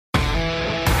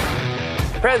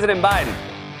President Biden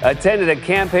attended a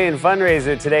campaign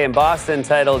fundraiser today in Boston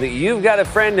titled You've Got a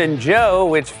Friend in Joe,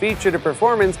 which featured a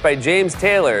performance by James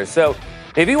Taylor. So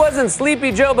if he wasn't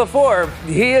Sleepy Joe before,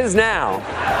 he is now.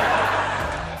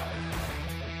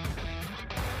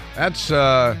 That's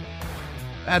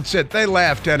it. They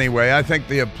laughed anyway. I think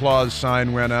the applause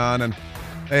sign went on, and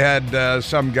they had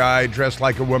some guy dressed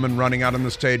like a woman running out on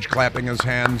the stage, clapping his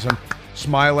hands and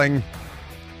smiling,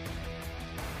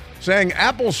 saying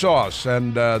applesauce,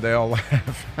 and they all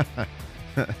laugh.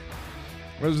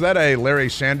 Was that a Larry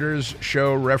Sanders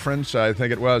Show reference? I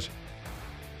think it was.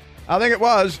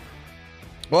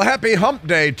 Well, happy hump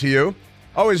day to you.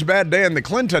 Always a bad day in the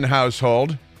Clinton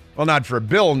household. Well, not for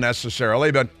Bill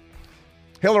necessarily, but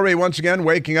Hillary once again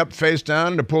waking up face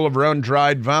down in a pool of her own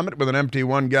dried vomit with an empty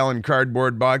 1-gallon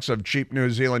cardboard box of cheap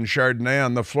New Zealand Chardonnay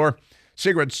on the floor.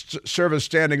 Secret Service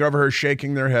standing over her,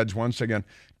 shaking their heads once again.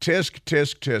 Tisk,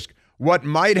 tisk, tisk. What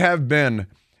might have been,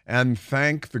 and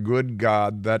thank the good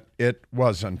God that it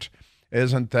wasn't.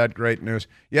 Isn't that great news?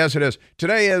 Yes, it is.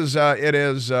 Today is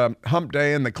hump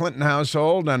day in the Clinton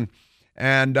household,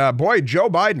 and boy, Joe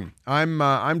Biden.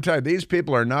 I'm telling you, these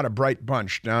people are not a bright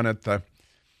bunch down at the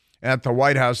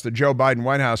White House, the Joe Biden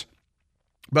White House.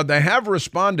 But they have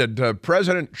responded to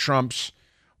President Trump's,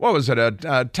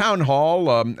 a town hall,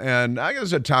 and I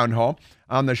guess a town hall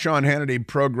on the Sean Hannity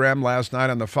program last night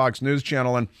on the Fox News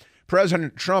Channel. And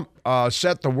President Trump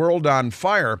set the world on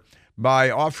fire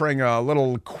by offering a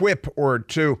little quip or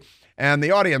two. And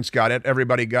the audience got it.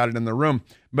 Everybody got it in the room.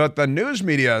 But the news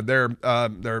media, they're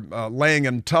laying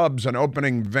in tubs and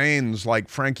opening veins like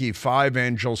Frankie Five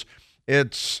Angels.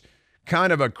 It's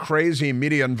kind of a crazy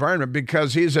media environment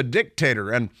because he's a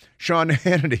dictator. And Sean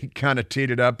Hannity kind of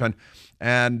teed it up and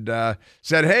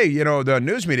said, hey, the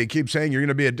news media keeps saying you're going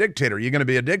to be a dictator. You're going to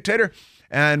be a dictator?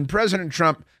 And President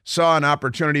Trump saw an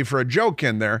opportunity for a joke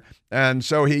in there, and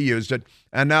so he used it.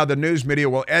 And now the news media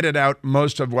will edit out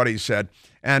most of what he said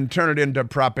and turn it into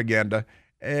propaganda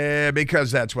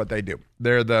because that's what they do.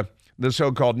 They're the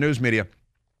so-called news media.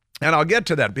 And I'll get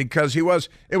to that because it was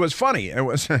funny. It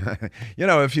was,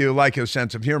 if you like his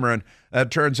sense of humor, and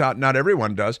it turns out not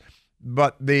everyone does.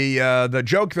 But the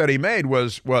joke that he made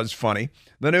was funny.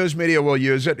 The news media will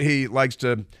use it. He likes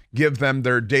to give them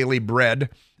their daily bread,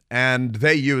 and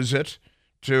they use it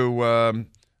to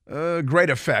great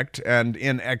effect and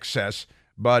in excess,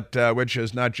 but which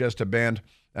is not just a band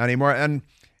anymore.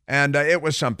 And it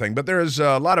was something. But there's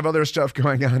a lot of other stuff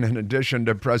going on in addition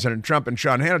to President Trump and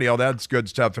Sean Hannity. All that's good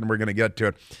stuff, and we're going to get to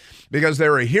it. Because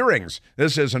there were hearings.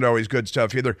 This isn't always good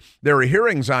stuff either. There were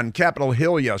hearings on Capitol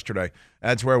Hill yesterday.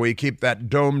 That's where we keep that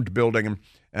domed building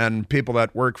and people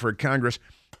that work for Congress.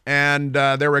 And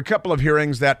there were a couple of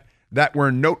hearings that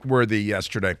were noteworthy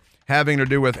yesterday, having to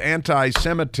do with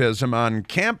anti-Semitism on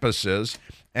campuses.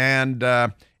 And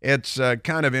it's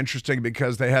kind of interesting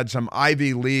because they had some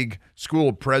Ivy League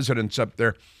school presidents up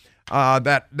there.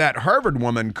 That Harvard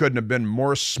woman couldn't have been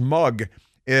more smug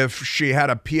if she had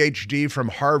a PhD from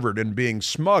Harvard in being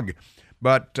smug.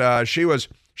 But she was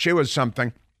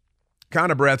something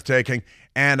kind of breathtaking.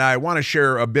 And I want to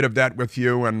share a bit of that with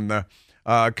you and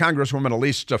Congresswoman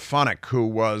Elise Stefanik, who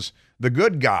was the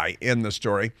good guy in the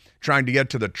story, trying to get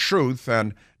to the truth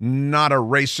and not a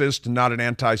racist, not an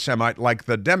anti-Semite like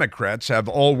the Democrats have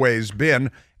always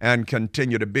been and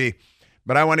continue to be.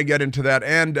 But I want to get into that.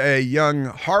 And a young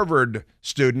Harvard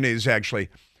student, he's actually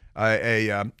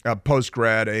a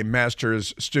post-grad, a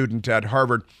master's student at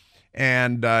Harvard,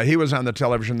 and he was on the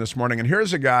television this morning. And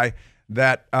here's a guy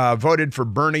that voted for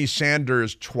Bernie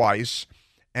Sanders twice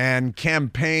and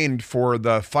campaigned for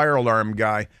the fire alarm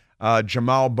guy,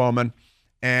 Jamal Bowman,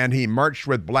 and he marched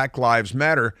with Black Lives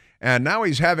Matter, and now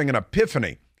he's having an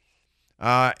epiphany.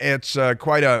 It's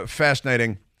quite a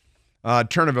fascinating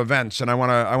turn of events, and I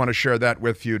want to share that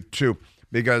with you too,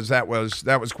 because that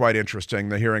was quite interesting.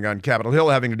 The hearing on Capitol Hill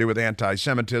having to do with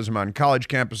anti-Semitism on college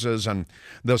campuses and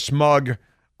the smug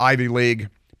Ivy League,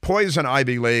 poison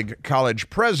Ivy League college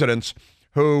presidents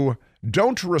who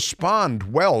don't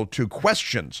respond well to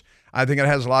questions. I think it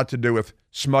has a lot to do with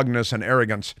smugness and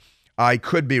arrogance. I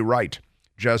could be right.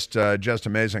 Just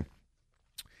amazing.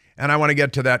 And I want to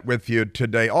get to that with you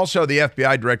today. Also, the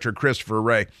FBI director, Christopher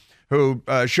Wray, who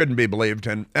shouldn't be believed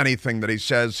in anything that he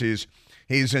says.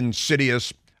 He's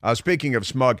insidious. Speaking of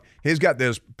smug, he's got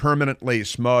this permanently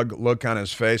smug look on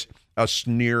his face, a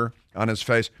sneer on his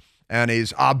face, and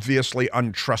he's obviously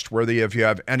untrustworthy. If you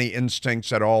have any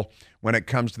instincts at all when it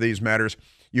comes to these matters,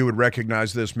 you would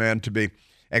recognize this man to be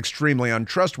extremely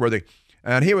untrustworthy.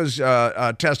 And he was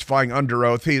testifying under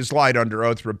oath. He's lied under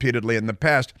oath repeatedly in the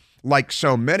past, like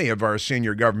so many of our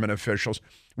senior government officials,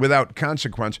 without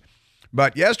consequence.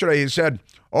 But yesterday he said,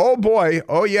 oh boy,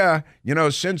 oh yeah,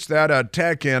 since that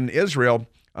attack in Israel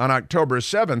on October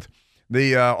 7th,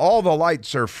 all the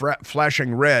lights are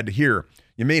flashing red here.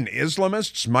 You mean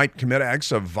Islamists might commit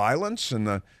acts of violence in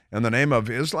the name of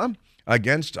Islam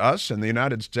against us in the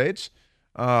United States?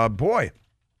 Boy.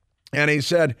 And he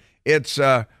said it's,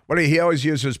 he always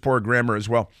uses poor grammar as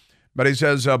well. But he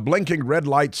says blinking red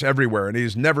lights everywhere, and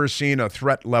he's never seen a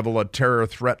terror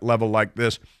threat level like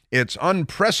this. It's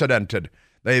unprecedented.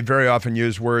 They very often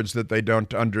use words that they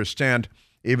don't understand,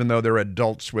 even though they're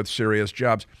adults with serious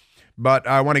jobs. But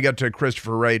I want to get to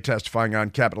Christopher Wray testifying on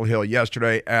Capitol Hill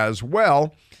yesterday as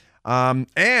well.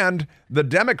 And the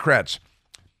Democrats,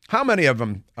 how many of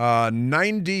them?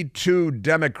 92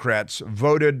 Democrats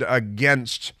voted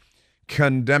against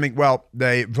condemning,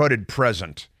 they voted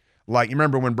present. Like, you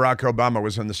remember when Barack Obama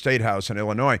was in the State House in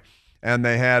Illinois, and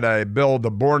they had a bill,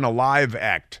 the Born Alive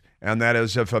Act, and that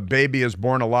is if a baby is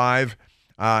born alive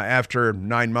after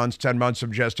 9 months, 10 months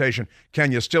of gestation,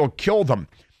 can you still kill them?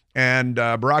 And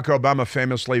Barack Obama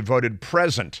famously voted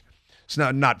present. It's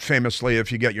not famously if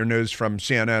you get your news from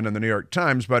CNN and the New York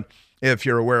Times, but if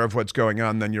you're aware of what's going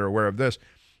on, then you're aware of this.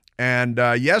 And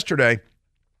yesterday,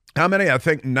 how many? I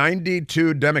think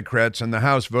 92 Democrats in the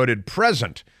House voted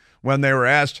present when they were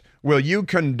asked, will you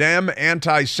condemn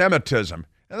anti-Semitism?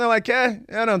 And they're like, I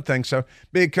don't think so,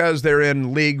 because they're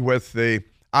in league with the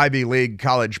Ivy League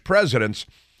college presidents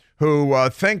who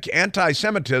think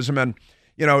anti-Semitism, and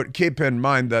keep in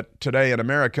mind that today in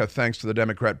America, thanks to the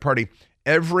Democrat Party,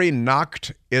 every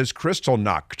Nacht is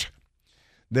Kristallnacht.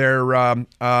 They're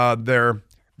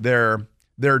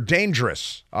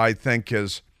dangerous, I think,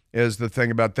 is the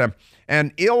thing about them.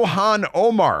 And Ilhan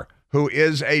Omar, who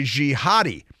is a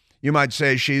jihadi, you might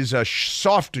say she's a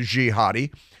soft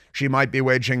jihadi. She might be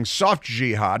waging soft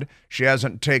jihad. She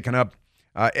hasn't taken up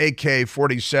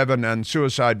AK-47 and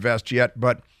suicide vest yet,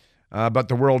 but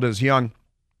the world is young.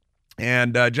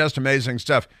 And just amazing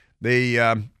stuff.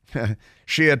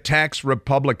 She attacks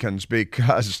Republicans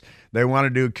because they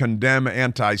wanted to condemn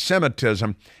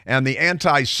anti-Semitism. And the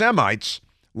anti-Semites,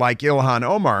 like Ilhan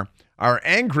Omar, are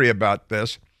angry about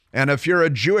this. And if you're a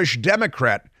Jewish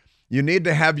Democrat, you need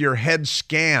to have your head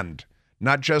scanned,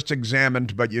 not just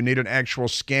examined, but you need an actual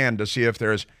scan to see if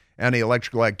there's any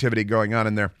electrical activity going on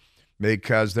in there,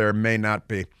 because there may not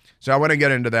be. So I want to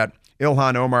get into that.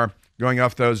 Ilhan Omar going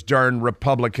off those darn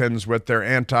Republicans with their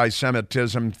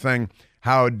anti-Semitism thing.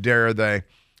 How dare they?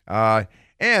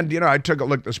 And, I took a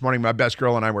look this morning. My best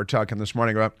girl and I were talking this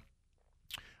morning about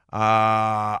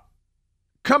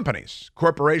companies,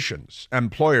 corporations,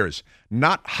 employers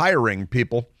not hiring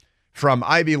people from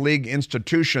Ivy League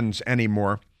institutions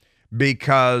anymore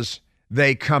because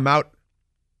they come out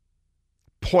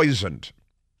poisoned.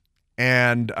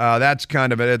 And that's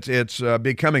kind of it. It's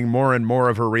becoming more and more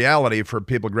of a reality for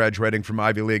people graduating from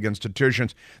Ivy League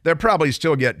institutions. They'll probably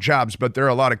still get jobs, but there are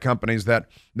a lot of companies that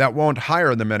won't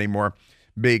hire them anymore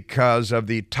because of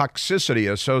the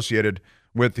toxicity associated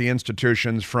with the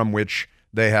institutions from which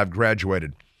they have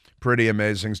graduated. Pretty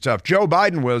amazing stuff. Joe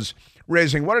Biden was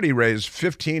raising, what did he raise,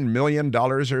 $15 million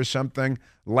or something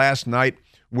last night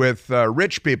with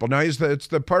rich people. Now, it's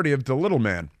the party of the little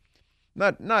man.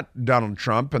 Not Donald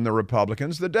Trump and the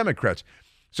Republicans, the Democrats.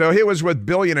 So he was with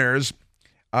billionaires,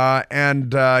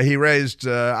 and he raised,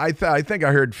 I think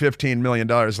I heard $15 million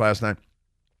last night.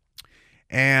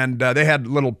 And they had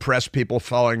little press people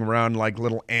following around like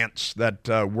little ants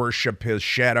that worship his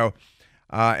shadow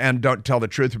and don't tell the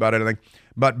truth about anything.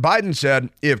 But Biden said,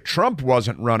 if Trump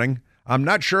wasn't running, I'm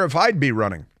not sure if I'd be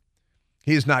running.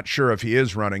 He's not sure if he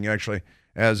is running, actually,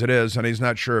 as it is, and he's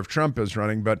not sure if Trump is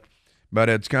running, but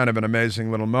it's kind of an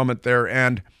amazing little moment there.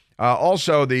 And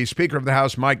also the Speaker of the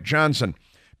House, Mike Johnson,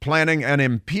 planning an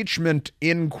impeachment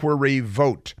inquiry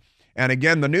vote. And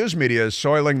again, the news media is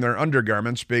soiling their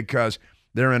undergarments because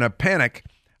they're in a panic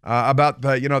about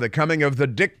the coming of the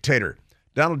dictator.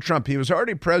 Donald Trump, he was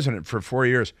already president for 4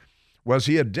 years. Was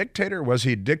he a dictator? Was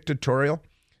he dictatorial?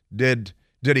 Did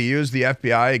he use the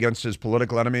FBI against his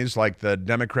political enemies like the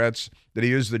Democrats? Did he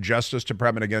use the Justice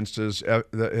Department against his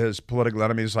political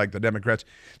enemies like the Democrats?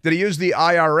 Did he use the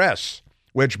IRS,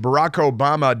 which Barack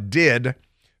Obama did,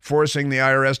 forcing the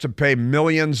IRS to pay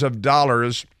millions of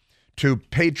dollars to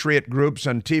patriot groups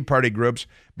and Tea Party groups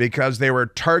because they were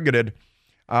targeted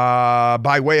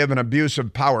by way of an abuse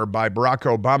of power by Barack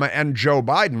Obama and Joe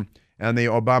Biden and the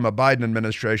Obama-Biden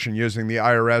administration using the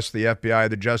IRS, the FBI,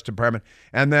 the Justice Department.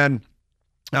 And then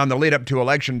on the lead up to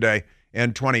Election Day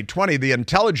in 2020, the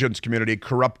intelligence community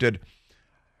corrupted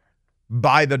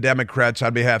by the Democrats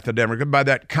on behalf of the Democrats, by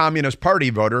that Communist Party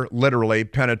voter, literally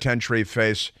penitentiary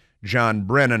face John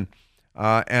Brennan,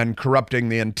 and corrupting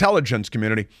the intelligence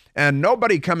community, and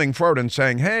nobody coming forward and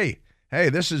saying, hey,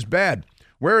 this is bad.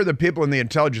 Where are the people in the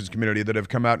intelligence community that have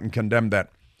come out and condemned that?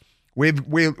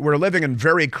 We're living in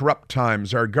very corrupt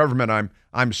times. Our government,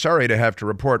 I'm sorry to have to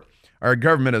report, our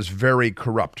government is very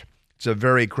corrupt. It's a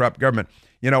very corrupt government.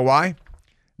 You know why?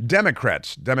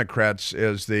 Democrats. Democrats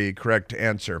is the correct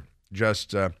answer.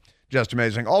 Just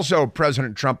amazing. Also,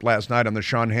 President Trump last night on the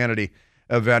Sean Hannity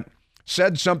event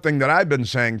said something that I've been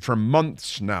saying for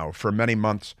months now, for many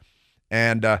months.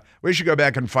 And we should go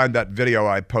back and find that video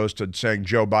I posted saying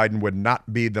Joe Biden would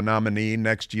not be the nominee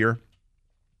next year.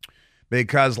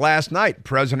 Because last night,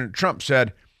 President Trump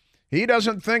said he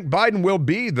doesn't think Biden will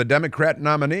be the Democrat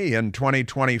nominee in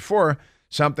 2024,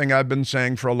 something I've been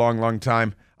saying for a long, long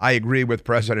time. I agree with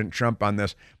President Trump on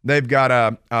this. They've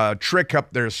got a trick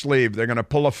up their sleeve. They're going to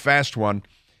pull a fast one.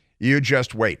 You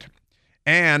just wait.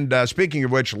 And speaking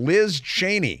of which, Liz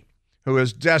Cheney, who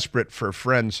is desperate for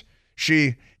friends,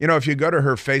 she, if you go to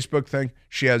her Facebook thing,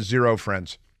 she has 0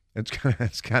 friends. It's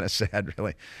kind of sad,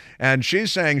 really. And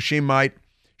she's saying she might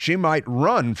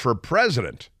run for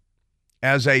president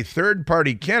as a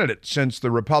third-party candidate since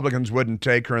the Republicans wouldn't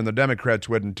take her and the Democrats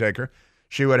wouldn't take her.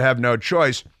 She would have no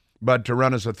choice but to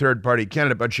run as a third-party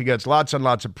candidate. But she gets lots and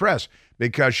lots of press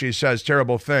because she says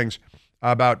terrible things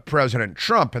about President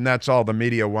Trump, and that's all the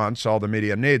media wants, all the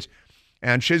media needs.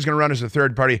 And she's going to run as a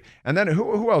third party. And then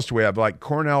who else do we have? Like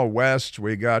Cornel West.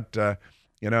 We got,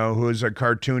 who's a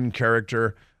cartoon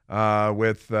character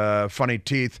with funny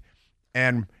teeth.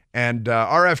 And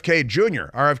RFK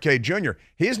Jr. RFK Jr.,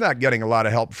 he's not getting a lot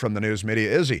of help from the news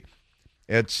media, is he?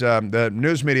 It's the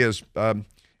news media is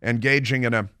engaging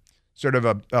in a sort of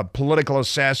a political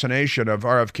assassination of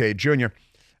RFK Jr.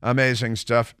 Amazing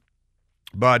stuff.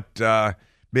 But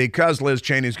because Liz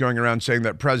Cheney's going around saying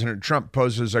that President Trump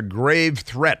poses a grave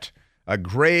threat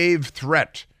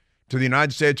to the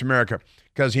United States of America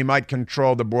because he might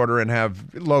control the border and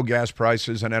have low gas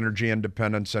prices and energy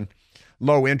independence and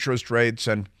low interest rates.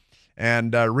 And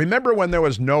remember when there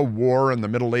was no war in the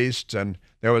Middle East and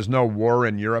there was no war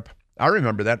in Europe? I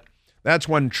remember that. That's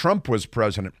when Trump was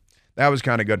president. That was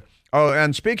kind of good. Oh,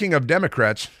 and speaking of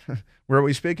Democrats, were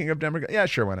we speaking of Democrats? Yeah,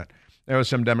 sure, why not? There was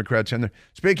some Democrats in there.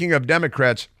 Speaking of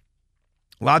Democrats,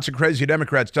 lots of crazy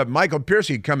Democrat stuff. Michael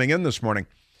Piercy coming in this morning.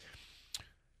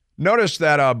 Notice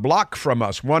that one block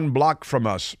from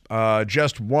us,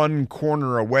 just one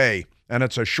corner away, and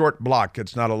it's a short block.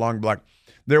 It's not a long block.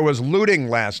 There was looting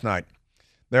last night.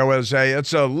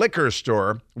 It's a liquor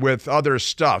store with other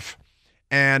stuff,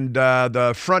 and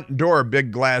the front door,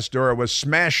 big glass door, was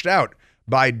smashed out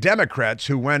by Democrats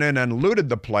who went in and looted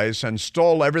the place and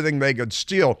stole everything they could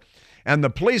steal. And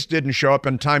the police didn't show up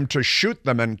in time to shoot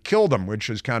them and kill them, which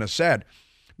is kind of sad.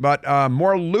 But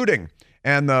more looting.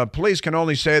 And the police can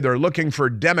only say they're looking for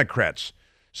Democrats.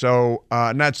 So,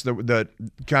 and that's the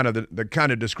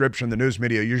kind of description the news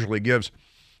media usually gives.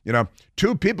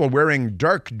 2 people wearing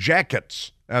dark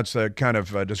jackets. That's the kind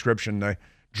of description.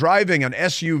 Driving an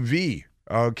SUV.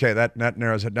 Okay, that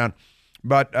narrows it down.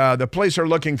 But the police are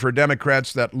looking for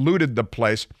Democrats that looted the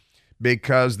place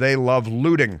because they love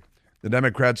looting. The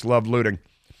Democrats love looting.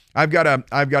 I've got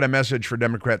a message for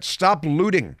Democrats. Stop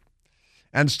looting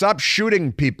and stop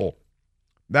shooting people.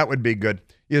 That would be good.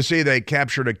 You see, they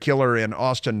captured a killer in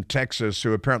Austin, Texas,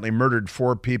 who apparently murdered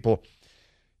 4 people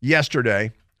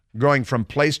yesterday, going from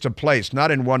place to place,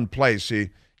 not in one place. He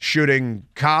shooting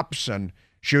cops and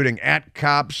shooting at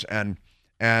cops and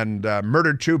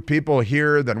murdered 2 people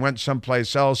here, then went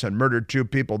someplace else and murdered 2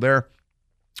 people there.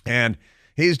 And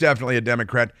he's definitely a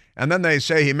Democrat. And then they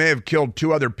say he may have killed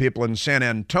 2 other people in San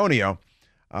Antonio.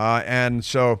 And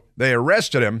so they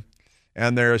arrested him,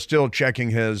 and they're still checking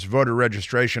his voter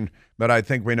registration. But I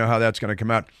think we know how that's going to come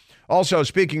out. Also,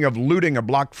 speaking of looting a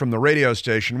block from the radio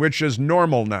station, which is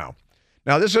normal now.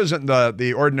 Now, this isn't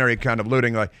the ordinary kind of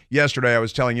looting. Like yesterday, I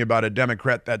was telling you about a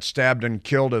Democrat that stabbed and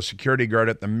killed a security guard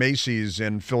at the Macy's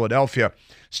in Philadelphia,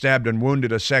 stabbed and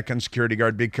wounded a second security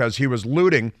guard because he was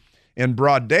looting in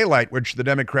broad daylight, which the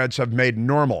Democrats have made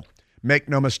normal. Make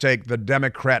no mistake, the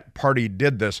Democrat Party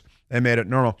did this. They made it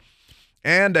normal.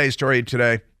 And a story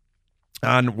today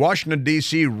on Washington,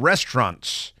 D.C.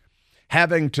 restaurants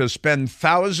having to spend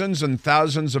thousands and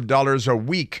thousands of dollars a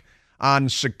week on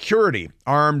security,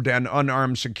 armed and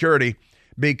unarmed security,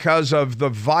 because of the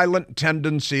violent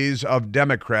tendencies of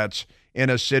Democrats in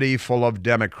a city full of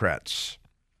Democrats.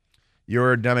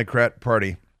 Your Democrat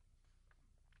Party.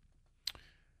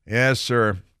 Yes,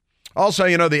 sir. Also,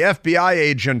 the FBI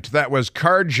agent that was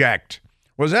carjacked,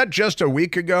 was that just a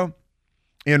week ago?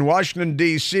 In Washington,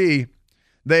 D.C.,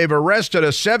 they've arrested a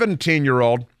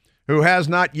 17-year-old who has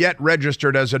not yet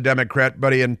registered as a Democrat,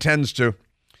 but he intends to.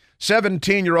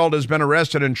 17-year-old has been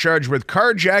arrested and charged with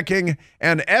carjacking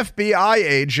an FBI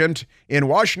agent in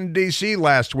Washington, D.C.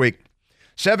 last week.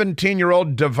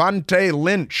 17-year-old Devontae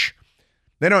Lynch.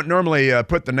 They don't normally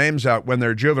put the names out when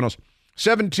they're juveniles.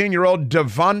 17-year-old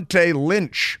Devontae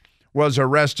Lynch was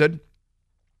arrested.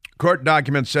 Court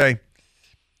documents say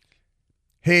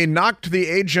he knocked the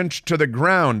agent to the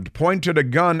ground, pointed a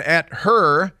gun at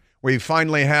her. We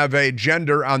finally have a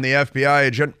gender on the FBI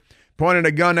agent. Pointed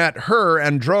a gun at her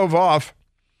and drove off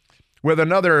with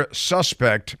another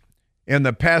suspect in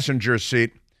the passenger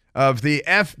seat of the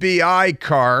FBI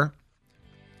car.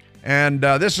 And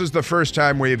this is the first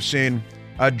time we've seen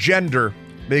a gender,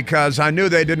 because I knew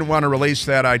they didn't want to release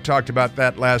that. I talked about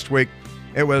that last week.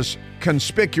 It was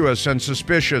conspicuous and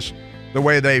suspicious the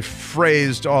way they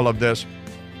phrased all of this.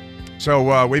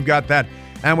 So we've got that.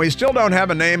 And we still don't have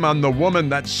a name on the woman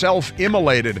that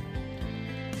self-immolated.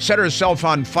 Set herself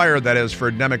on fire, that is,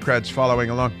 for Democrats following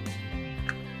along.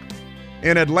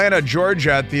 In Atlanta,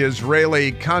 Georgia, at the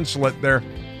Israeli consulate there,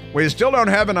 we still don't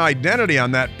have an identity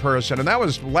on that person. And that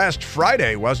was last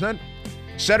Friday, wasn't it?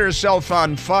 Set herself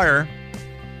on fire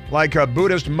like a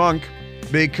Buddhist monk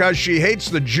because she hates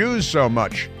the Jews so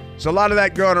much. There's a lot of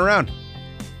that going around.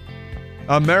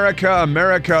 America,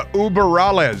 America, uber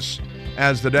alles,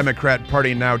 as the Democrat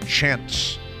Party now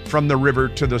chants from the river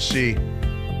to the sea.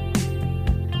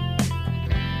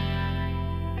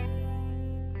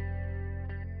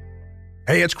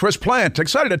 Hey, it's Chris Plant,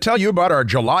 excited to tell you about our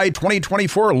July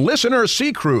 2024 Listener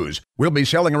Sea Cruise. We'll be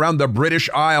sailing around the British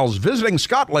Isles, visiting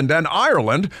Scotland and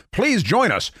Ireland. Please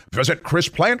join us. Visit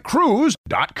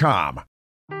ChrisPlantCruise.com.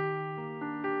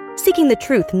 Seeking the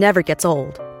truth never gets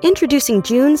old. Introducing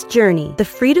June's Journey, the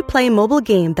free-to-play mobile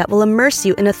game that will immerse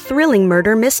you in a thrilling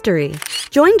murder mystery.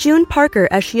 Join June Parker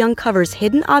as she uncovers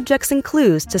hidden objects and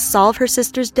clues to solve her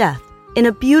sister's death in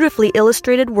a beautifully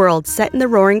illustrated world set in the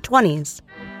Roaring '20s.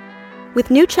 With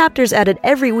new chapters added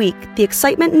every week, the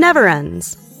excitement never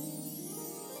ends.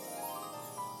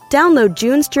 Download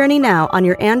June's Journey now on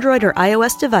your Android or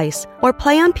iOS device, or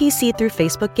play on PC through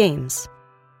Facebook Games.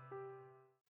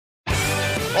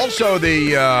 Also,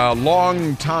 the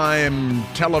longtime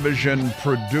television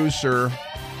producer,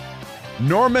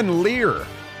 Norman Lear,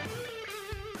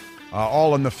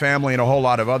 All in the Family and a whole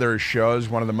lot of other shows,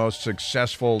 one of the most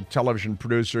successful television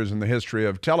producers in the history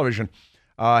of television,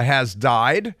 has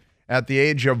died at the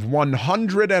age of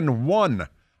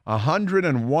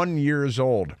 101 years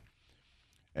old.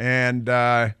 And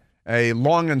a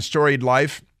long and storied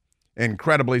life,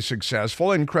 incredibly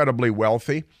successful, incredibly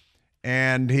wealthy.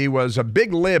 And he was a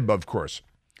big lib, of course,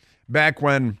 back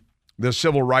when the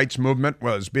civil rights movement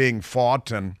was being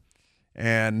fought. And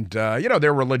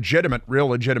there were real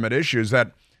legitimate issues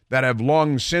that have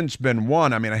long since been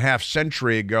won. I mean, a half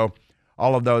century ago,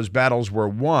 all of those battles were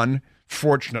won,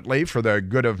 fortunately, for the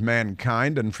good of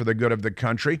mankind and for the good of the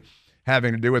country,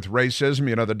 having to do with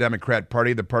racism. The Democrat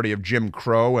Party, the party of Jim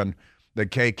Crow and the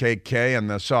KKK and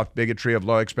the soft bigotry of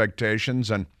low expectations.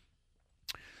 And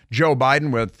Joe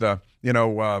Biden with,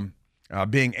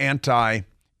 being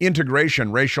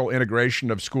anti-integration, racial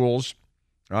integration of schools.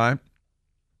 Right?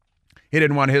 He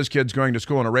didn't want his kids going to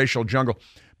school in a racial jungle.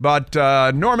 But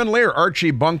Norman Lear, Archie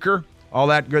Bunker, all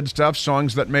that good stuff,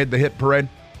 songs that made the hit parade.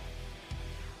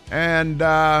 And,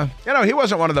 he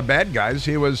wasn't one of the bad guys.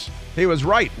 He was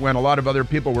right when a lot of other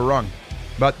people were wrong.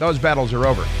 But those battles are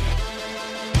over.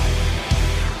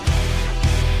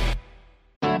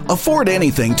 Afford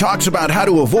Anything talks about how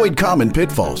to avoid common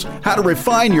pitfalls, how to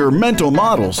refine your mental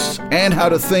models, and how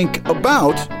to think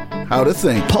about how to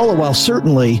think. Paula, while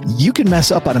certainly you can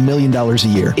mess up on $1 million a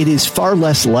year, it is far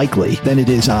less likely than it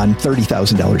is on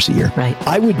 $30,000 a year. Right.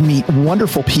 I would meet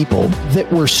wonderful people that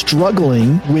were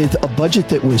struggling with a budget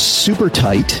that was super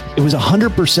tight. It was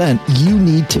 100% you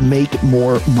need to make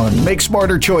more money. Make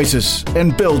smarter choices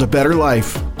and build a better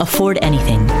life. Afford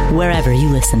Anything, wherever you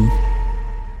listen.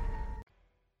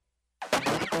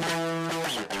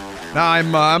 Now,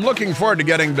 I'm looking forward to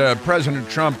getting to President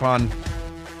Trump on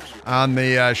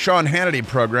the Sean Hannity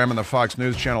program on the Fox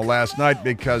News Channel last night,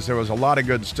 because there was a lot of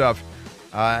good stuff,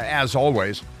 as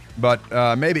always, but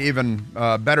maybe even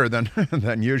better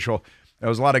than usual. There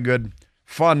was a lot of good,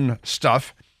 fun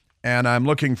stuff, and I'm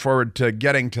looking forward to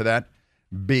getting to that,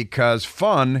 because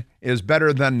fun is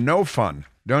better than no fun,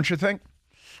 don't you think?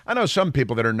 I know some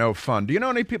people that are no fun. Do you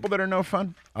know any people that are no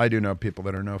fun? I do know people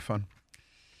that are no fun.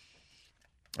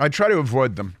 I try to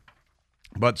avoid them,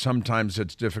 but sometimes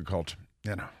it's difficult,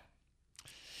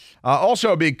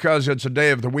 Also, because it's a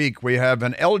day of the week, we have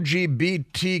an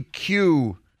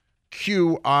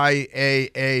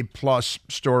LGBTQIAA+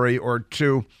 story or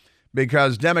two.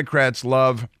 because Democrats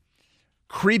love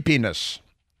creepiness.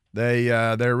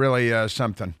 They're really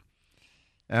something.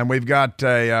 And we've got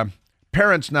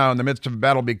parents now in the midst of a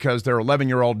battle because their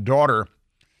 11-year-old daughter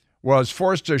was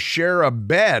forced to share a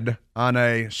bed on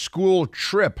a school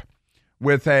trip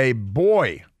with a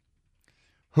boy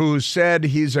who said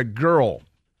he's a girl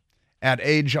at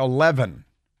age 11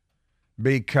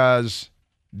 because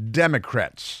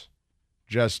Democrats.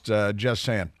 Just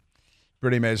saying.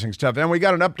 Pretty amazing stuff. And we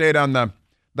got an update on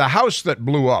the house that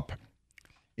blew up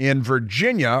in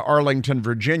Virginia, Arlington,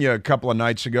 Virginia, a couple of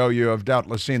nights ago. You have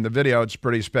doubtless seen the video. It's a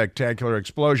pretty spectacular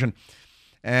explosion.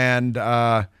 And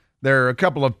there are a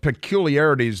couple of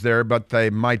peculiarities there, but they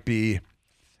might be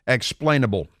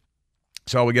explainable.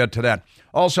 So we get to that.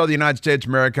 Also, the United States of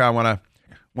America, I want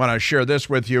to share this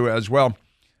with you as well.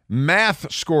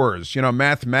 Math scores,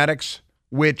 mathematics,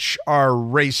 which are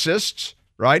racists,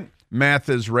 right? Math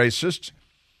is racist.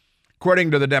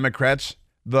 According to the Democrats,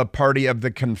 the party of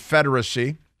the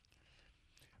Confederacy,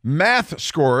 math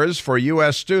scores for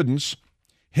U.S. students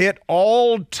hit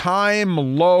all-time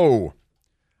low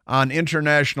on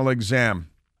international exam.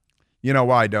 You know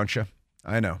why, don't you?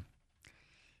 I know.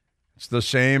 It's the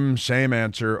same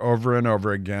answer over and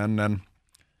over again, and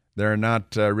they're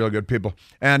not real good people.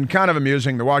 And kind of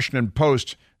amusing, the Washington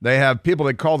Post, they have people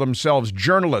that call themselves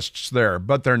journalists there,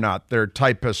 but they're not. They're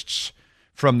typists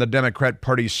from the Democrat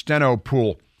Party steno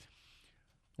pool.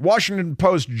 Washington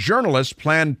Post journalists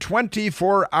plan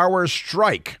 24-hour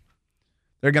strike.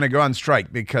 They're going to go on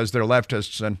strike because they're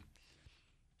leftists. And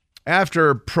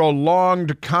after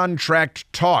prolonged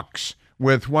contract talks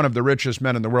with one of the richest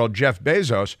men in the world, Jeff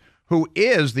Bezos, who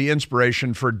is the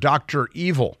inspiration for Dr.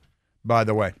 Evil, by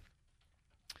the way.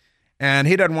 And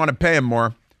he doesn't want to pay him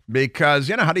more because,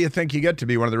 how do you think you get to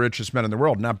be one of the richest men in the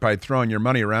world? Not by throwing your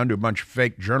money around to a bunch of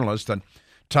fake journalists that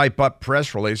type up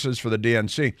press releases for the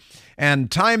DNC. And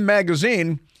Time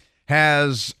magazine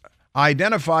has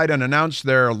identified and announced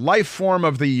their life form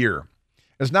of the year.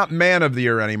 It's not man of the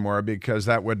year anymore because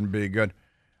that wouldn't be good.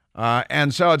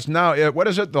 And so it's now, what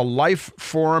is it? The life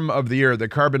form of the year, the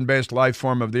carbon-based life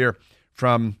form of the year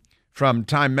from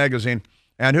Time magazine.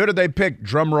 And who did they pick?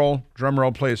 Drum roll,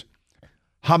 please.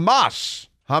 Hamas.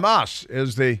 Hamas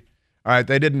is all right,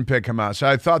 they didn't pick Hamas.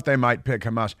 I thought they might pick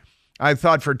Hamas. I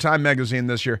thought for Time magazine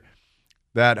this year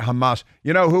that Hamas,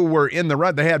 who were in the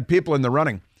run? They had people in the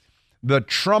running. The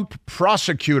Trump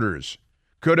prosecutors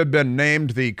could have been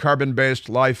named the carbon-based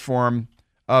life form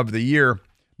of the year,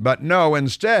 but no,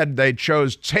 instead they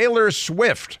chose Taylor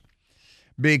Swift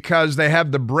because they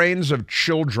have the brains of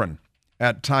children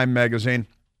at Time magazine.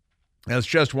 That's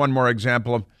just one more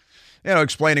example of,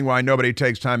 explaining why nobody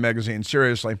takes Time magazine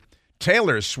seriously.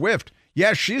 Taylor Swift,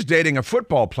 yes, she's dating a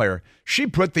football player. She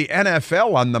put the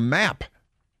NFL on the map.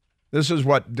 This is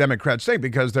what Democrats think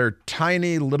because their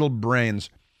tiny little brains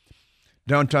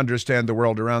don't understand the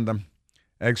world around them.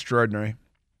 Extraordinary.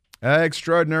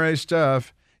 Extraordinary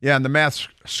stuff. Yeah, and the math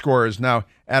score is now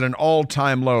at an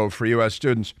all-time low for U.S.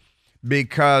 students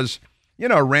because,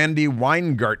 Randy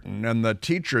Weingarten and the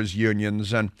teachers'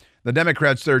 unions and the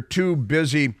Democrats, they're too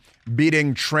busy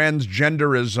beating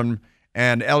transgenderism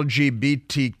and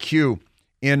LGBTQ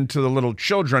into the little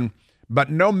children, but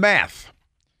no math.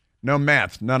 No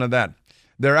math, none of that.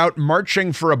 They're out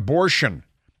marching for abortion.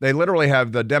 They literally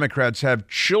the Democrats have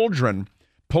children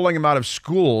pulling them out of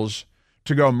schools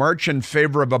to go march in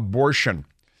favor of abortion.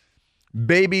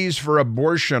 Babies for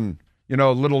abortion,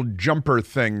 little jumper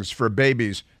things for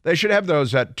babies. They should have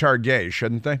those at Target,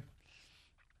 shouldn't they?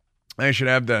 They should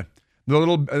have the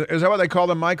little, is that what they call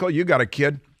them, Michael? You got a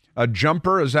kid. A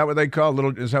jumper, is that what they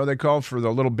call is that what they call for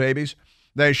the little babies?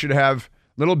 They should have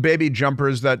little baby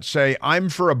jumpers that say, I'm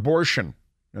for abortion,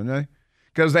 don't they?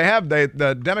 Because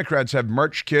the Democrats have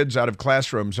marched kids out of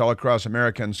classrooms all across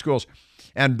America in schools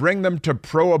and bring them to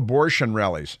pro-abortion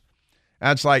rallies.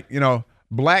 That's like,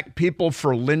 black people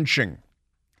for lynching.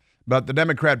 But the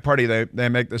Democrat Party, they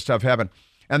make this stuff happen.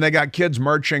 And they got kids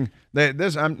marching.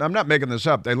 I'm not making this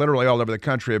up. They literally all over the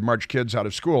country have marched kids out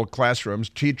of school, classrooms,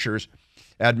 teachers,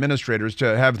 administrators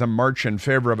to have them march in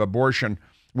favor of abortion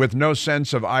with no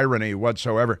sense of irony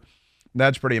whatsoever.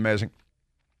 That's pretty amazing.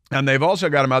 And they've also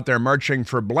got them out there marching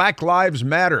for Black Lives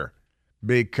Matter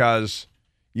because,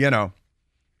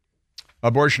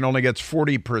 abortion only gets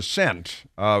 40%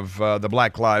 of the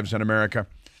black lives in America.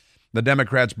 The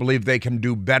Democrats believe they can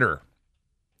do better,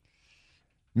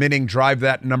 meaning drive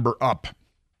that number up.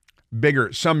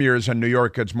 Bigger. Some years in New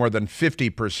York, it's more than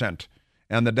 50%.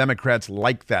 And the Democrats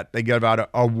like that. They give out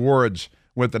awards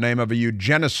with the name of a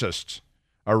eugenicist,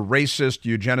 a racist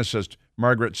eugenicist.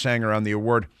 Margaret Sanger on the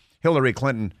award. Hillary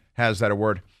Clinton has that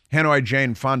award. Hanoi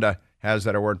Jane Fonda has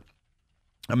that award.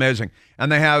 Amazing.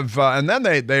 And they have, and then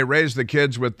they raise the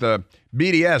kids with the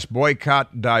BDS,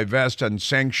 boycott, divest, and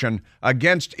sanction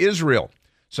against Israel.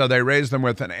 So they raise them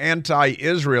with an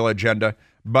anti-Israel agenda,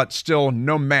 but still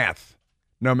no math.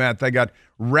 No math. They got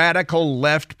radical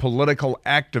left political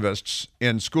activists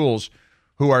in schools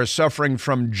who are suffering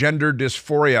from gender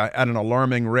dysphoria at an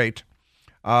alarming rate,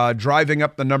 driving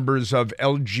up the numbers of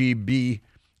LGB,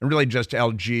 really just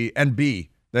LG and B.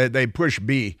 They push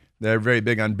B. They're very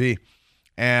big on B.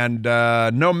 And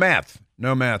no math,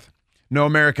 no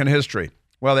American history.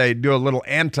 Well, they do a little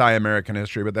anti-American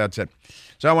history, but that's it.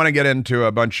 So I want to get into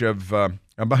a bunch of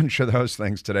those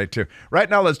things today, too. Right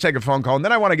now, let's take a phone call, and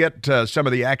then I want to get some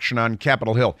of the action on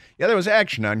Capitol Hill. Yeah, there was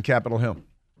action on Capitol Hill.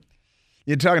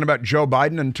 You talking about Joe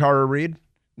Biden and Tara Reade?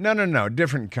 No,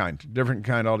 different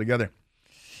kind altogether.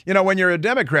 You know, when you're a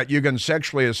Democrat, you can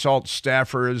sexually assault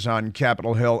staffers on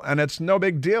Capitol Hill, and it's no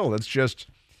big deal. It's just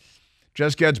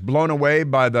gets blown away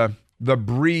by the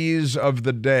breeze of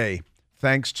the day,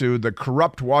 thanks to the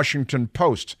corrupt Washington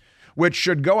Post, which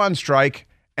should go on strike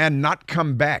and not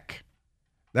come back.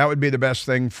 That would be the best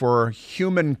thing for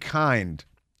humankind,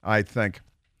 I think.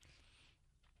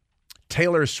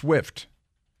 Taylor Swift,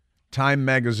 Time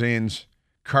Magazine's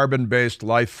carbon-based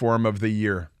life form of the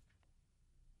year.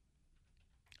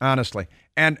 Honestly.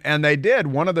 And they did.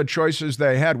 One of the choices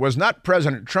they had was not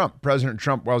President Trump. President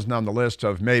Trump wasn't on the list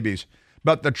of maybes.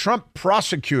 But the Trump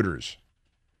prosecutors,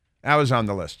 that was on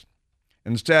the list.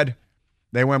 Instead,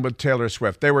 they went with Taylor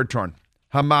Swift. They were torn.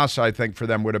 Hamas, I think, for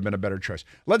them would have been a better choice.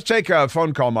 Let's take a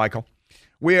phone call, Michael.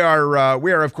 We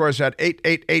are of course, at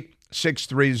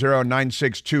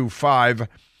 888-630-9625.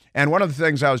 And one of the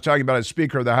things I was talking about as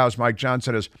Speaker of the House, Mike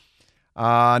Johnson, is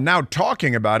now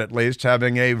talking about, at least,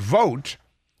 having a vote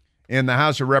in the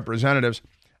House of Representatives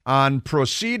on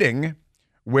proceeding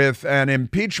with an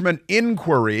impeachment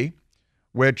inquiry,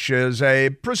 which is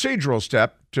a procedural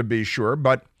step, to be sure,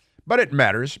 but it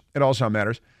matters. It also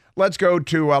matters. Let's go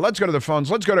to the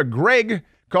phones. Let's go to Greg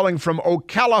calling from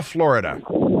Ocala, Florida.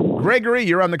 Gregory,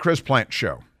 you're on the Chris Plant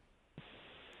Show.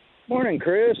 Morning,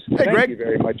 Chris. Hey, Thank Greg. you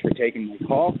very much for taking my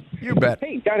call. You bet.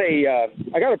 Hey,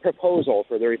 I got a proposal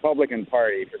for the Republican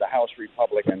Party, for the House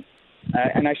Republicans.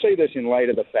 And I say this in light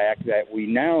of the fact that we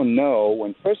now know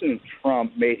when President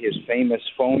Trump made his famous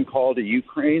phone call to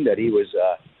Ukraine that he was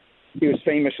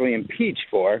famously impeached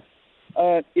for.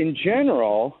 In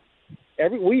general,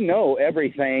 we know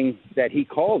everything that he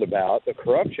called about, the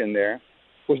corruption there,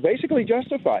 was basically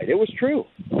justified. It was true.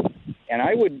 And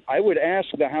I would ask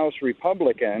the House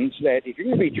Republicans that if you're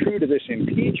going to be true to this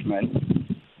impeachment,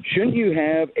 shouldn't you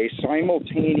have a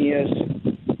simultaneous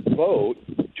vote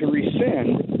to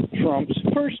rescind Trump's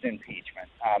first impeachment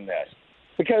on this?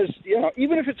 Because,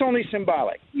 even if it's only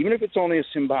symbolic,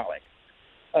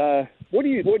 what do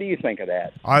you think of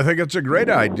that? I think it's a great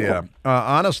idea.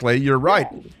 Honestly, you're right.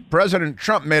 Yeah. President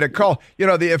Trump made a call.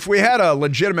 If we had a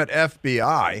legitimate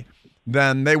FBI,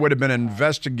 then they would have been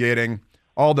investigating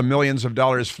all the millions of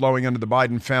dollars flowing into the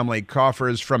Biden family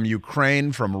coffers from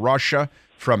Ukraine, from Russia,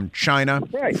 from China,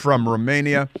 right, from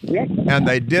Romania, and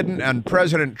they didn't. And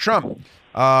President Trump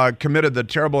committed the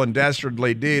terrible and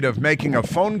dastardly deed of making a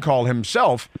phone call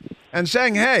himself and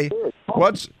saying, "Hey,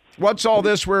 what's all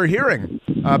this we're hearing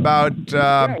about?"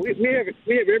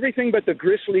 We have everything but the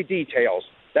grisly details.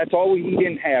 That's all he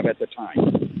didn't have at the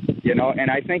time. And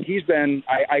I think he's been,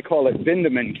 I call it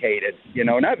vindicated,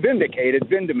 not vindicated,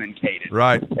 vindicated.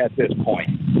 Right. At this point.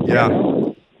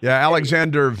 Yeah. Yeah,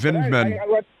 Alexander Vindman.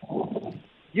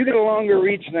 You get a longer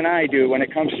reach than I do when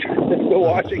it comes to the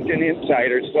Washington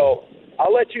Insider, so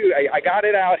I'll let you, I got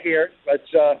it out here. Let's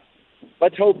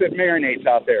hope it marinates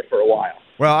out there for a while.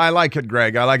 Well, I like it,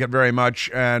 Greg. I like it very much.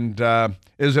 And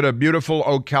is it a beautiful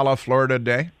Ocala, Florida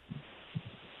day?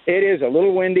 It is a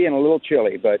little windy and a little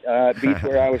chilly, but beats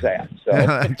where I was at. So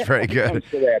that's very good. When it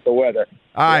comes to that, the weather.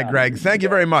 All right, Greg. Thank you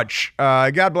very much.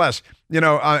 God bless.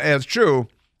 It's true.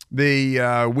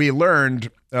 We learned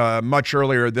much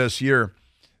earlier this year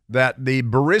that the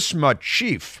Burisma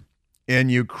chief in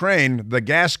Ukraine, the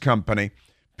gas company,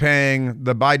 paying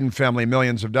the Biden family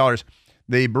millions of dollars,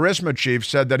 the Burisma chief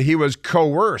said that he was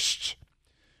coerced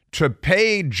to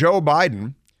pay Joe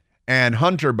Biden and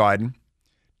Hunter Biden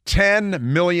 $10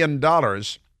 million,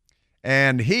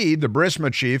 and he, the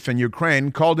Burisma chief in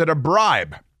Ukraine, called it a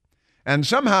bribe. And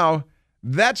somehow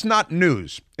that's not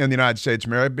news in the United States,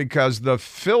 Mary, because the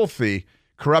filthy,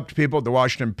 corrupt people at the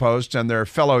Washington Post and their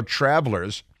fellow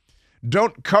travelers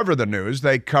don't cover the news,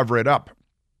 they cover it up.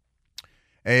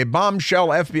 A bombshell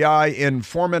FBI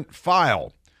informant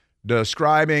file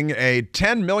describing a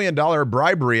 $10 million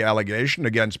bribery allegation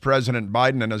against President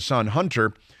Biden and his son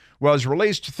Hunter was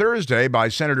released Thursday by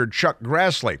Senator Chuck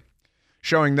Grassley,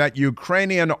 showing that a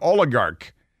Ukrainian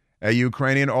oligarch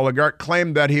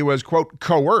claimed that he was, quote,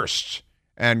 coerced,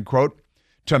 end quote,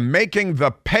 to making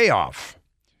the payoff.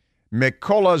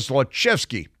 Mykola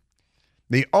Zlochevsky,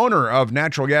 the owner of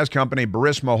natural gas company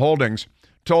Burisma Holdings,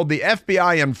 told the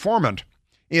FBI informant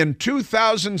in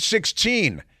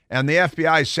 2016, and the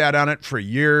FBI sat on it for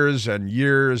years and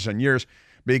years and years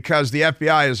because the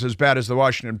FBI is as bad as the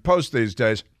Washington Post these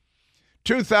days.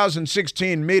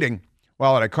 2016 meeting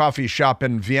while at a coffee shop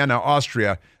in Vienna,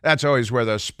 Austria. That's always where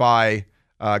the spy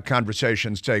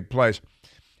conversations take place.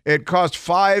 It cost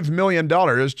 $5 million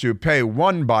to pay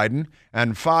one Biden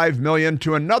and $5 million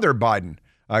to another Biden,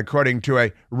 according to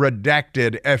a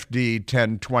redacted FD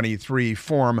 1023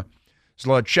 form.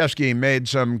 Zlochevsky made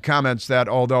some comments that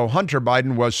although Hunter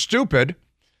Biden was stupid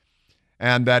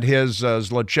and that his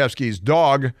Zlochevsky's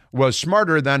dog was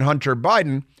smarter than Hunter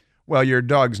Biden, well, your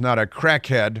dog's not a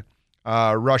crackhead,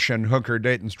 Russian hooker,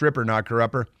 Dayton stripper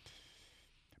knocker-upper.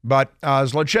 But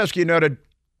Zlochevsky noted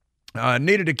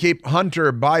needed to keep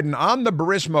Hunter Biden on the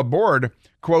Burisma board,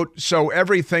 quote, so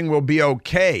everything will be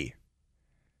okay,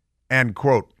 end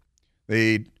quote.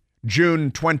 The June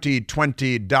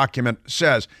 2020 document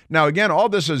says. Now, again, all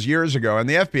this is years ago, and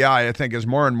the FBI, I think, is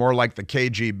more and more like the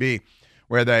KGB,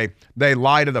 where they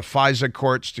lie to the FISA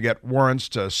courts to get warrants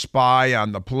to spy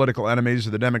on the political enemies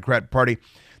of the Democrat Party.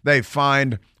 They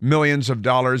find millions of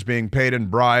dollars being paid in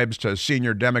bribes to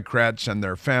senior Democrats and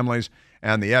their families,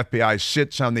 and the FBI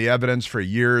sits on the evidence for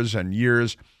years and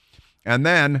years. And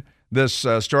then this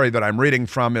story that I'm reading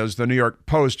from is the New York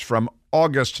Post from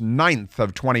August 9th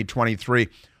of 2023,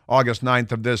 August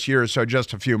 9th of this year, so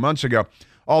just a few months ago.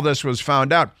 All this was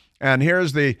found out. And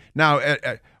here's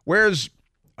where's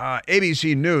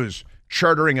ABC News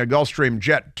chartering a Gulfstream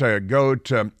jet to go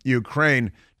to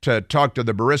Ukraine to talk to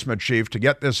the Burisma chief to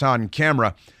get this on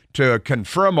camera to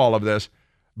confirm all of this?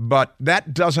 But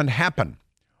that doesn't happen.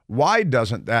 Why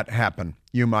doesn't that happen,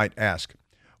 you might ask?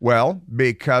 Well,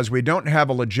 because we don't have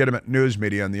a legitimate news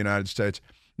media in the United States,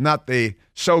 not the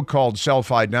so-called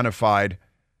self-identified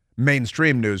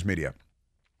mainstream news media.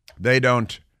 They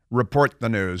don't report the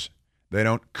news. They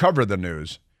don't cover the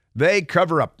news. They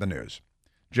cover up the news.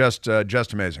 Just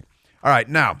amazing. All right,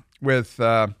 now, with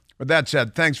that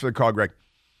said, thanks for the call, Greg.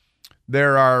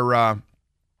 There are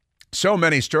so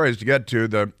many stories to get to,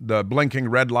 the blinking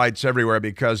red lights everywhere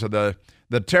because of the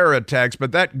terror attacks,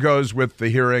 but that goes with the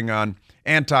hearing on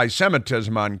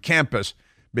anti-Semitism on campus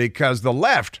because the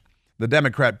left, the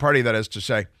Democrat Party, that is to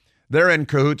say, they're in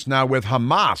cahoots now with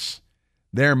Hamas.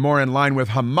 They're more in line with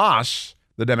Hamas,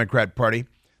 the Democrat Party,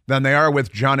 than they are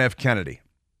with John F. Kennedy.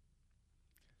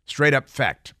 Straight up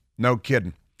fact. No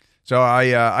kidding. So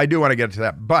I do want to get to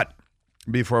that. But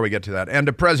before we get to that, and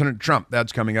to President Trump,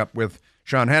 that's coming up with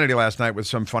Sean Hannity last night with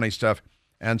some funny stuff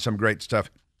and some great stuff.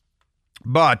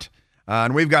 But,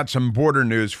 and we've got some border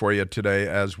news for you today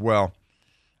as well.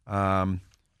 And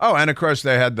of course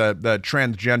they had the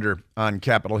transgender on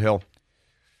Capitol Hill.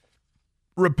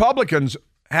 Republicans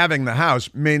having the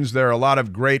House means there are a lot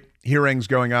of great hearings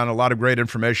going on, a lot of great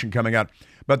information coming out.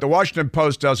 But the Washington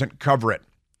Post doesn't cover it.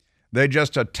 They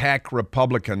just attack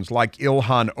Republicans like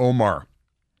Ilhan Omar.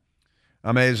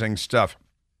 Amazing stuff.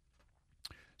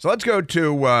 So let's go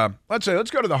to let's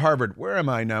go to the Harvard. Where am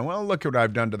I now? Well, look what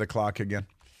I've done to the clock again.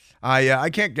 I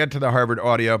can't get to the Harvard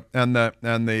audio and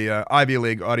the Ivy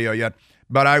League audio yet,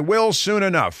 but I will soon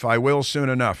enough.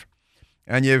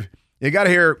 And you got to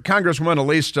hear Congresswoman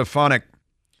Elise Stefanik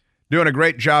doing a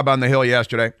great job on the Hill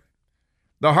yesterday.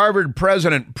 The Harvard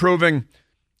president proving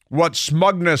what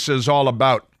smugness is all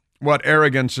about, what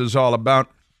arrogance is all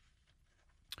about.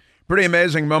 Pretty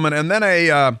amazing moment. And then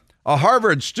a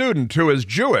Harvard student who is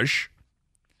Jewish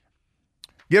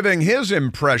giving his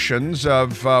impressions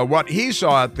of what he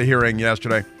saw at the hearing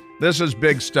yesterday. This is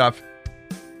big stuff.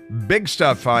 Big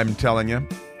stuff, I'm telling you.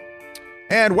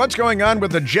 And what's going on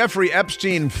with the Jeffrey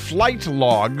Epstein flight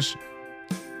logs?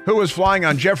 Who was flying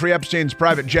on Jeffrey Epstein's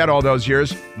private jet all those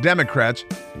years? Democrats.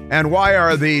 And why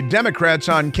are the Democrats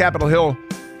on Capitol Hill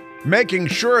making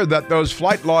sure that those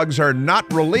flight logs are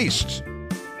not released?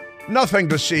 Nothing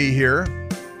to see here.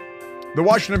 The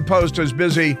Washington Post is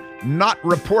busy not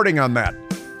reporting on that.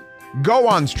 Go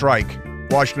on strike,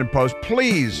 Washington Post.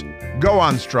 Please go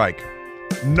on strike.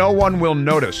 No one will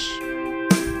notice.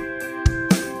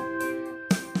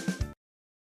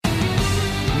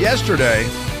 Yesterday,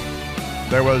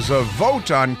 there was a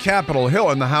vote on Capitol Hill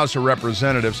in the House of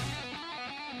Representatives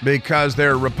because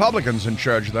there are Republicans in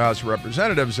charge of the House of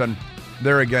Representatives, and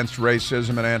they're against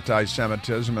racism and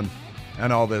anti-Semitism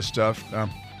and all this stuff.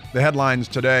 The headlines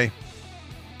today,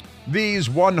 These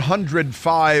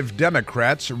 105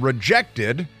 Democrats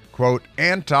rejected, quote,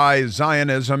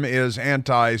 anti-Zionism is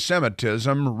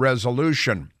anti-Semitism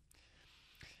resolution.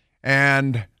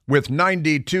 And with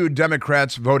 92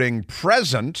 Democrats voting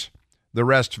present, the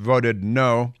rest voted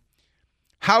no.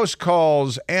 House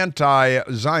calls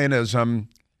anti-Zionism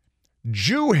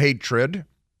Jew hatred.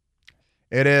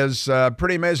 It is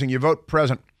pretty amazing. You vote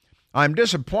present. I'm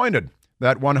disappointed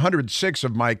that 106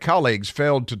 of my colleagues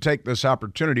failed to take this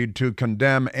opportunity to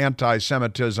condemn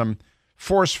anti-Semitism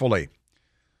forcefully,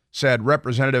 said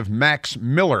Representative Max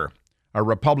Miller, a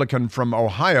Republican from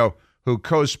Ohio who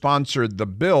co-sponsored the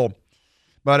bill.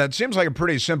 But it seems like a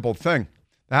pretty simple thing.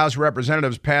 The House of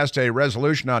Representatives passed a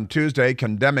resolution on Tuesday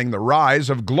condemning the rise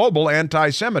of global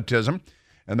anti-Semitism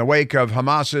in the wake of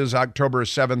Hamas's October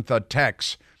 7th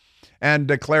attacks and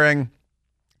declaring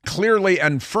clearly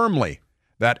and firmly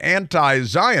that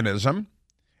anti-Zionism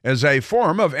is a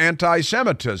form of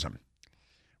anti-Semitism.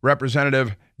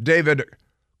 Representative David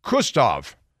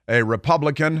Kustoff, a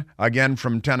Republican, again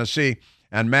from Tennessee,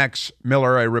 and Max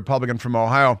Miller, a Republican from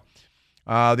Ohio,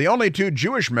 the only two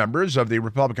Jewish members of the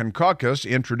Republican caucus,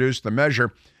 introduced the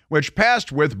measure, which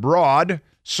passed with broad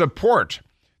support,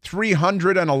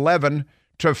 311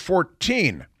 to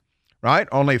 14, right?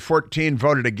 Only 14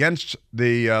 voted against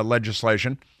the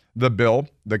legislation, the bill,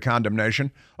 the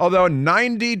condemnation, although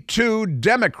 92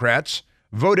 Democrats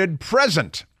voted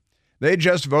present. They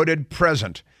just voted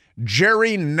present.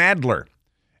 Jerry Nadler,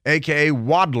 a.k.a.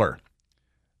 Wadler,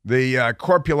 the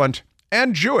corpulent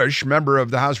and Jewish member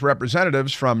of the House of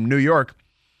Representatives from New York,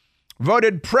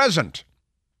 voted present,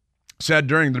 said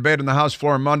during the debate on the House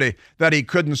floor Monday that he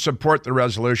couldn't support the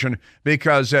resolution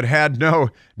because it had no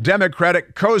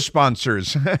Democratic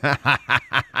co-sponsors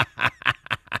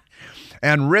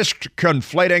and risked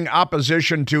conflating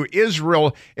opposition to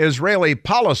Israeli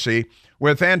policy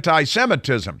with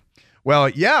anti-Semitism. Well,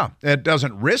 yeah, it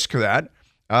doesn't risk that.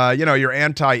 Your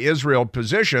anti-Israel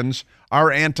positions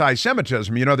are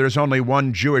anti-Semitism. There's only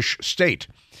one Jewish state.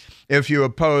 If you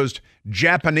opposed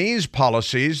Japanese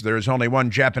policies, there's only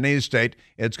one Japanese state.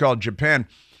 It's called Japan.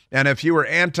 And if you were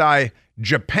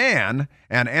anti-Japan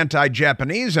and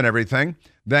anti-Japanese and everything,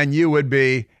 then you would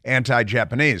be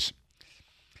anti-Japanese.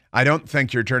 I don't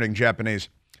think you're turning Japanese.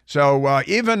 So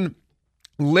even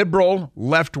liberal,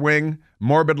 left-wing,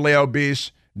 morbidly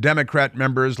obese Democrat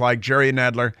members like Jerry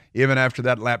Nadler, even after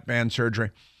that lap band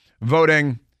surgery,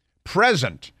 voting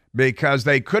present because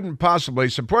they couldn't possibly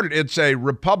support it. It's a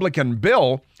Republican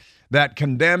bill that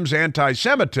condemns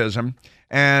anti-Semitism,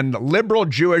 and liberal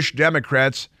Jewish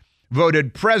Democrats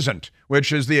voted present,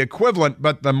 which is the equivalent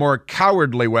but the more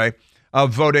cowardly way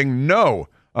of voting no,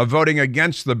 of voting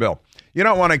against the bill. You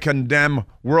don't want to condemn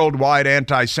worldwide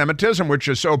anti-Semitism, which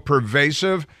is so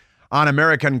pervasive on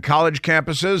American college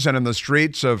campuses and in the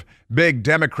streets of big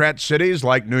Democrat cities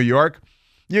like New York.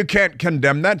 You can't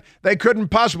condemn that. They couldn't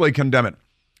possibly condemn it.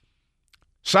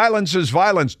 Silence is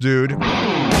violence, dude.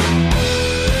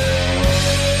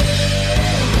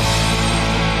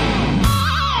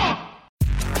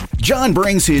 John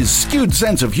brings his skewed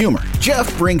sense of humor.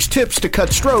 Jeff brings tips to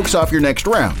cut strokes off your next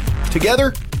round.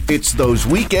 Together, it's those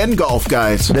weekend golf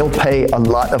guys. They'll pay a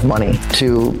lot of money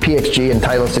to PXG and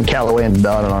Titleist and Callaway and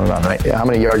on and on and on, right? How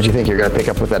many yards do you think you're going to pick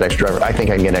up with that extra driver? I think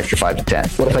I can get an extra 5 to 10.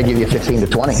 What if I give you 15 to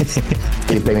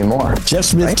 20? You pay me more. Jeff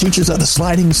Smith teaches on a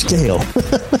sliding scale.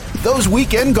 Those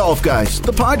Weekend Golf Guys,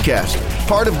 the podcast,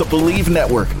 part of the Believe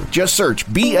Network. Just search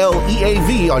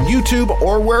BLEAV on YouTube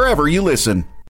or wherever you listen.